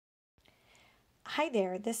Hi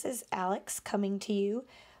there, this is Alex coming to you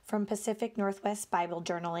from Pacific Northwest Bible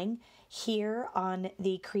Journaling here on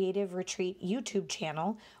the Creative Retreat YouTube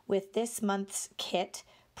channel with this month's kit,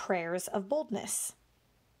 Prayers of Boldness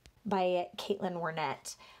by Caitlin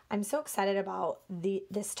Wernett. I'm so excited about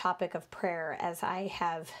this topic of prayer as I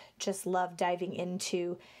have just loved diving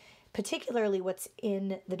into particularly what's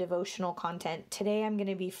in the devotional content. Today I'm going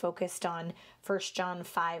to be focused on 1 John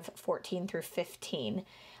 5:14 through 15.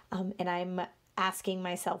 And I'm asking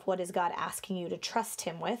myself, what is God asking you to trust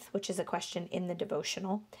Him with, which is a question in the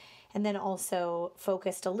devotional. And then also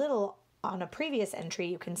focused a little on a previous entry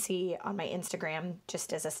you can see on my Instagram,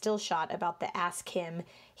 just as a still shot, about the ask Him,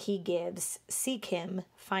 He gives, seek Him,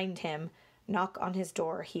 find Him, knock on His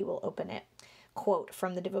door, He will open it. Quote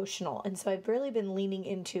from the devotional. And so I've really been leaning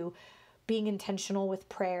into being intentional with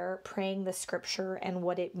prayer, praying the scripture and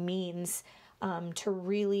what it means to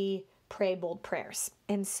really pray bold prayers.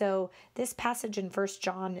 And so this passage in 1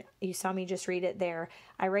 John, you saw me just read it there.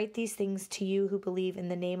 I write these things to you who believe in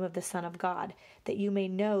the name of the Son of God, that you may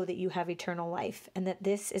know that you have eternal life, and that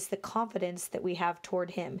this is the confidence that we have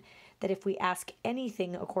toward Him, that if we ask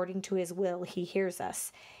anything according to His will, He hears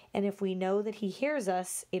us. And if we know that He hears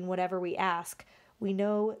us in whatever we ask, we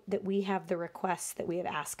know that we have the requests that we have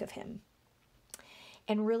asked of Him.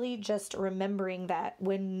 And really just remembering that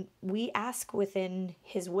when we ask within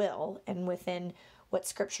His will and within what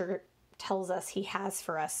Scripture tells us He has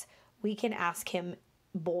for us, we can ask Him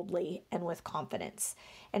boldly and with confidence.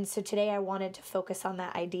 And so today I wanted to focus on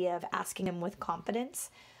that idea of asking Him with confidence.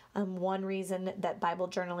 One reason that Bible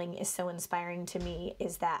journaling is so inspiring to me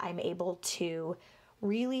is that I'm able to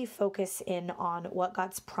really focus in on what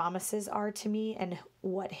God's promises are to me and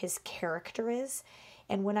what His character is.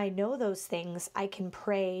 And when I know those things, I can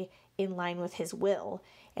pray in line with His will.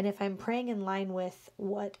 And if I'm praying in line with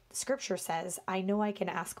what Scripture says, I know I can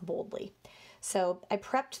ask boldly. So I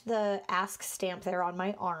prepped the ask stamp there on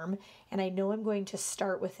my arm, and I know I'm going to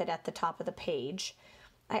start with it at the top of the page.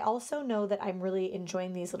 I also know that I'm really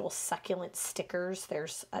enjoying these little succulent stickers.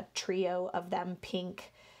 There's a trio of them,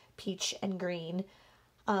 pink, peach, and green.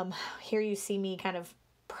 Here you see me kind of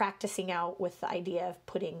practicing out with the idea of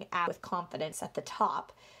putting ask with confidence at the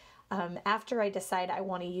top. After I decide I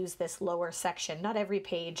want to use this lower section, not every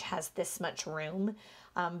page has this much room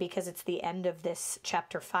because it's the end of this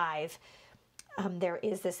chapter 5. There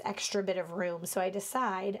is this extra bit of room. So I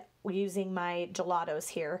decide, using my gelatos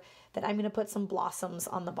here, that I'm going to put some blossoms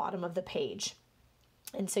on the bottom of the page.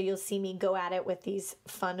 And so you'll see me go at it with these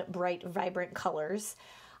fun, bright, vibrant colors.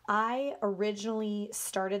 I originally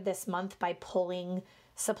started this month by pulling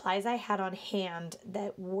supplies I had on hand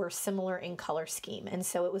that were similar in color scheme. And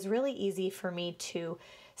so it was really easy for me to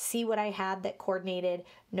see what I had that coordinated,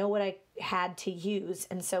 know what I had to use.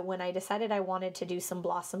 And so when I decided I wanted to do some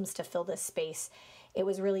blossoms to fill this space, it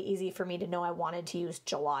was really easy for me to know I wanted to use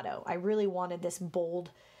gelato. I really wanted this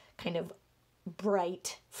bold, kind of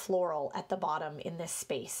bright floral at the bottom in this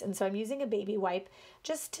space. And so I'm using a baby wipe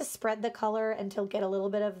just to spread the color and to get a little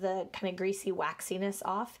bit of the kind of greasy waxiness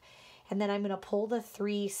off. And then I'm going to pull the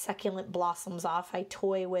 3 succulent blossoms off. I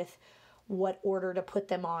toy with what order to put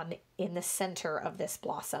them on in the center of this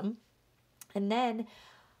blossom. And then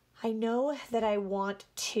I know that I want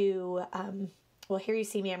to, well, here you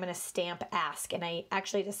see me, I'm going to stamp ask. And I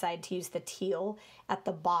actually decided to use the teal at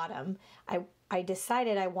the bottom. I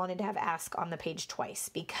decided I wanted to have ask on the page twice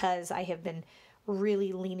because I have been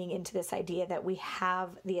really leaning into this idea that we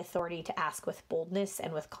have the authority to ask with boldness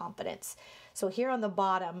and with confidence. So here on the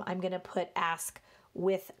bottom, I'm going to put ask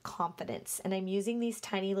with confidence. And I'm using these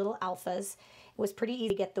tiny little alphas. It was pretty easy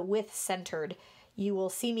to get the with centered. You will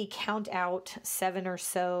see me count out 7 or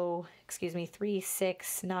so, 3,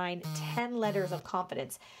 6, 9, 10 letters of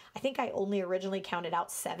confidence. I think I only originally counted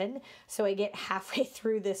out 7. So I get halfway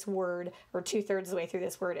through this word or 2/3 of the way through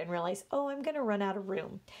this word and realize, oh, I'm going to run out of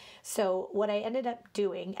room. So what I ended up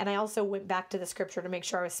doing, and I also went back to the scripture to make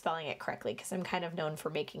sure I was spelling it correctly because I'm kind of known for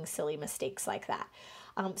making silly mistakes like that.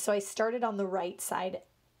 So I started on the right side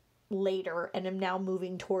later and am now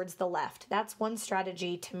moving towards the left. That's one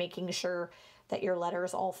strategy to making sure that your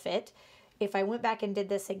letters all fit. If I went back and did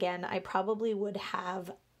this again, I probably would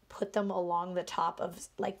have put them along the top of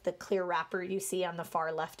like the clear wrapper you see on the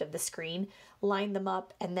far left of the screen, line them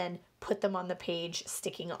up, and then put them on the page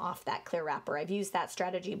sticking off that clear wrapper. I've used that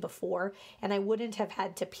strategy before, and I wouldn't have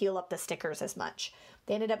had to peel up the stickers as much.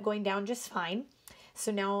 They ended up going down just fine.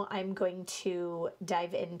 So now I'm going to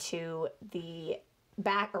dive into the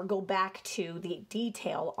back, or go back to the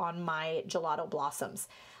detail on my gelato blossoms.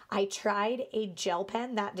 I tried a gel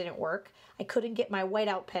pen, that didn't work. I couldn't get my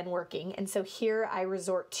whiteout pen working, and so here I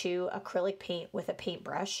resort to acrylic paint with a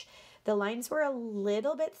paintbrush. The lines were a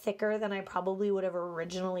little bit thicker than I probably would have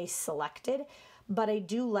originally selected, but I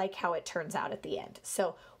do like how it turns out at the end.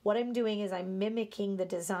 So what I'm doing is I'm mimicking the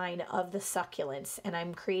design of the succulents, and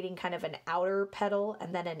I'm creating kind of an outer petal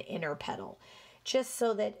and then an inner petal, just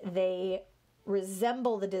so that they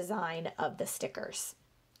resemble the design of the stickers.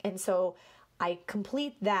 And so I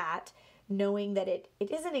complete that knowing that it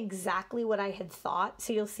isn't exactly what I had thought.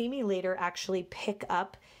 So you'll see me later actually pick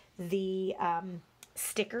up the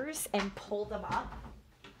stickers and pull them up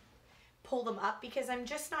because I'm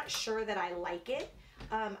just not sure that I like it.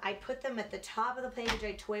 I put them at the top of the page,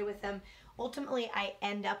 I toy with them. Ultimately, I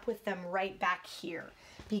end up with them right back here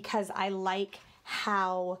because I like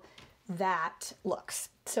how that looks.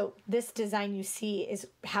 So this design you see is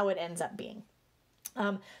how it ends up being.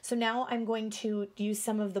 So now I'm going to use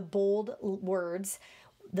some of the bold words.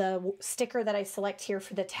 The sticker that I select here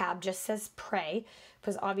for the tab just says pray,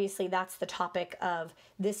 because obviously that's the topic of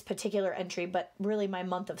this particular entry, but really my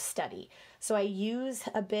month of study. So I use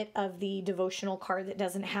a bit of the devotional card that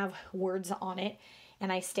doesn't have words on it,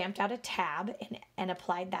 and I stamped out a tab and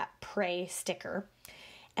applied that pray sticker.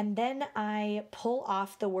 And then I pull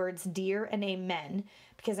off the words dear and amen,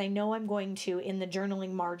 because I know I'm going to, in the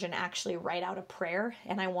journaling margin, actually write out a prayer,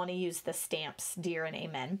 and I want to use the stamps dear and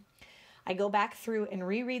amen. I go back through and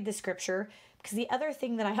reread the scripture, because the other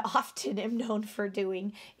thing that I often am known for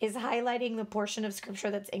doing is highlighting the portion of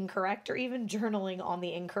scripture that's incorrect, or even journaling on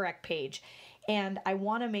the incorrect page. And I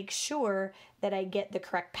want to make sure that I get the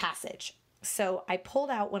correct passage. So I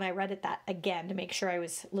pulled out, when I read it that again, to make sure I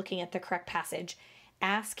was looking at the correct passage,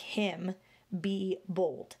 ask him, be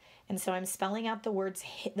bold. And so I'm spelling out the word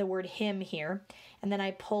him here, and then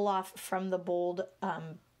I pull off from the bold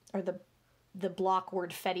or the block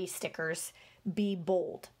word Fetty stickers, be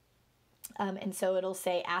bold. And so it'll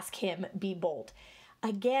say, ask him, be bold.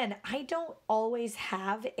 Again, I don't always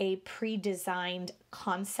have a pre-designed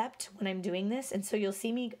concept when I'm doing this. And so you'll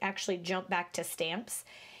see me actually jump back to stamps,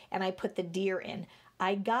 and I put the deer in.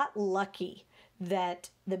 I got lucky that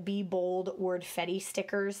the be bold word Fetty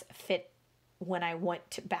stickers fit when I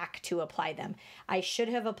went back to apply them. I should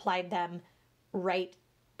have applied them right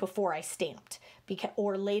before I stamped,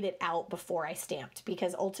 or laid it out before I stamped,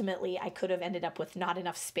 because ultimately I could have ended up with not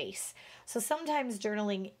enough space. So sometimes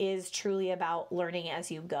journaling is truly about learning as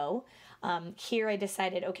you go. Here I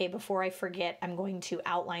decided, okay, before I forget, I'm going to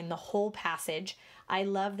outline the whole passage. I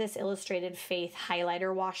love this Illustrated Faith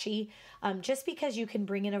highlighter washi, just because you can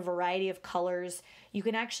bring in a variety of colors. You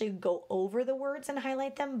can actually go over the words and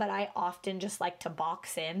highlight them, but I often just like to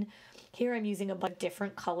box in. Here I'm using a bunch of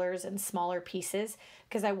different colors and smaller pieces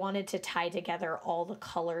because I wanted to tie together all the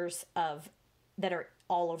colors that are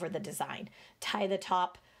all over the design. Tie the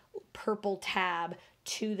top purple tab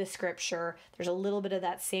to the scripture. There's a little bit of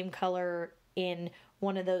that same color in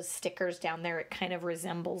one of those stickers down there. It kind of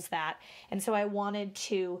resembles that. And so I wanted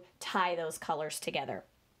to tie those colors together.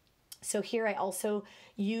 So here I also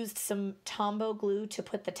used some Tombow glue to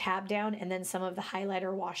put the tab down, and then some of the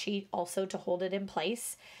highlighter washi also to hold it in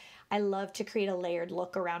place. I love to create a layered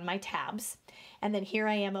look around my tabs. And then here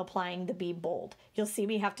I am applying the Be Bold. You'll see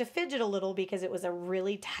me have to fidget a little because it was a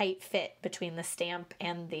really tight fit between the stamp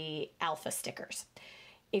and the alpha stickers.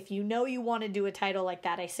 If you know you want to do a title like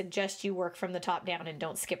that, I suggest you work from the top down and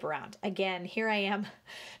don't skip around. Again, here I am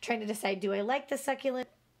trying to decide, do I like the succulent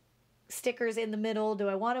stickers in the middle? Do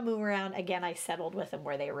I want to move around? Again, I settled with them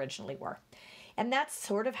where they originally were. And that's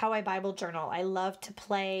sort of how I Bible journal. I love to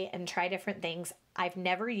play and try different things. I've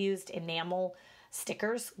never used enamel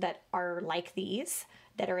stickers that are like these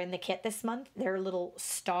that are in the kit this month. They're little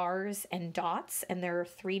stars and dots, and there are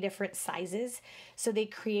 3 different sizes. So they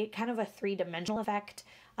create kind of a 3-dimensional effect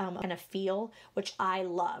and a feel, which I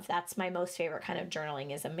love. That's my most favorite kind of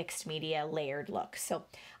journaling, is a mixed media layered look. So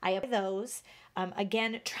I have those.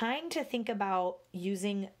 Again, trying to think about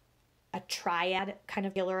using a triad kind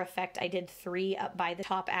of filler effect. I did 3 up by the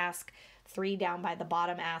top ask, 3 down by the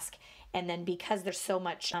bottom ask, and then because there's so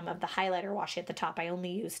much of the highlighter washi at the top, I only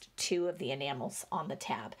used 2 of the enamels on the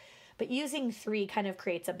tab. But using 3 kind of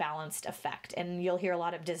creates a balanced effect, and you'll hear a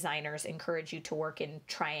lot of designers encourage you to work in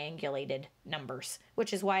triangulated numbers,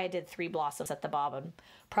 which is why I did 3 blossoms at the bottom,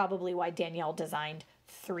 probably why Danielle designed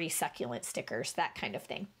 3 succulent stickers, that kind of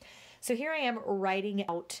thing. So here I am writing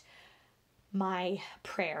out my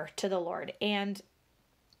prayer to the Lord, and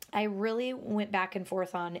I really went back and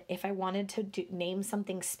forth on if I wanted to name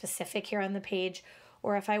something specific here on the page,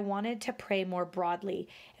 or if I wanted to pray more broadly.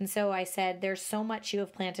 And so I said, there's so much you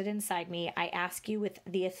have planted inside me. I ask you with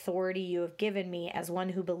the authority you have given me as one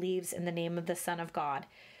who believes in the name of the Son of God,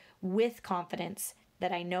 with confidence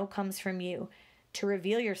that I know comes from you, to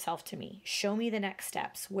reveal yourself to me. Show me the next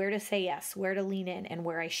steps, where to say yes, where to lean in, and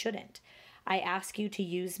where I shouldn't. I ask you to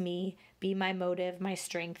use me, be my motive, my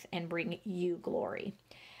strength, and bring you glory.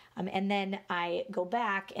 And then I go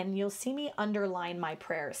back and you'll see me underline my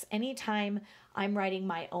prayers. Anytime I'm writing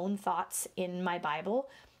my own thoughts in my Bible,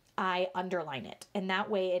 I underline it. And that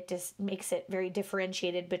way it just makes it very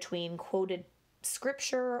differentiated between quoted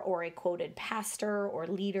scripture or a quoted pastor or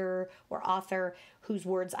leader or author whose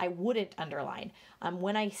words I wouldn't underline.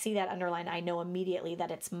 When I see that underline, I know immediately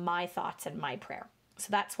that it's my thoughts and my prayer. So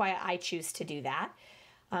that's why I choose to do that.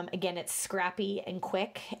 Again, it's scrappy and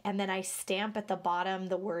quick. And then I stamp at the bottom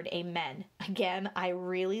the word amen. Again, I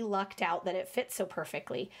really lucked out that it fits so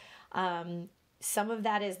perfectly. Some of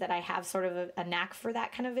that is that I have sort of a knack for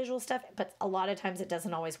that kind of visual stuff, but a lot of times it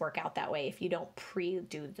doesn't always work out that way if you don't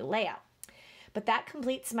pre-do the layout. But that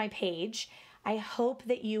completes my page. I hope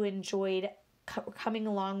that you enjoyed coming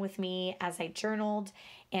along with me as I journaled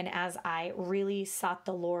and as I really sought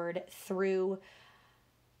the Lord through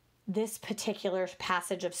this particular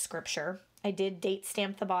passage of scripture. I did date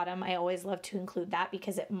stamp the bottom. I always love to include that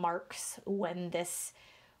because it marks when this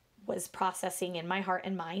was processing in my heart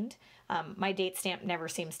and mind. My date stamp never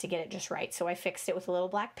seems to get it just right, so I fixed it with a little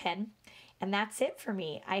black pen. And that's it for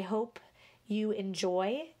me. I hope you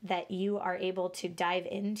enjoy, that you are able to dive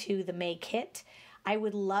into the May kit. I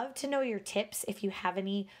would love to know your tips, if you have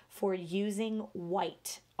any, for using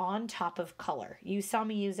white on top of color. You saw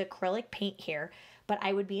me use acrylic paint here, but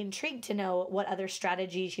I would be intrigued to know what other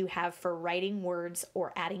strategies you have for writing words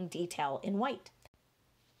or adding detail in white.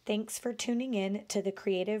 Thanks for tuning in to the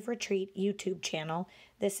Creative Retreat YouTube channel.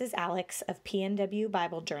 This is Alex of PNW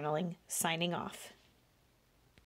Bible Journaling, signing off.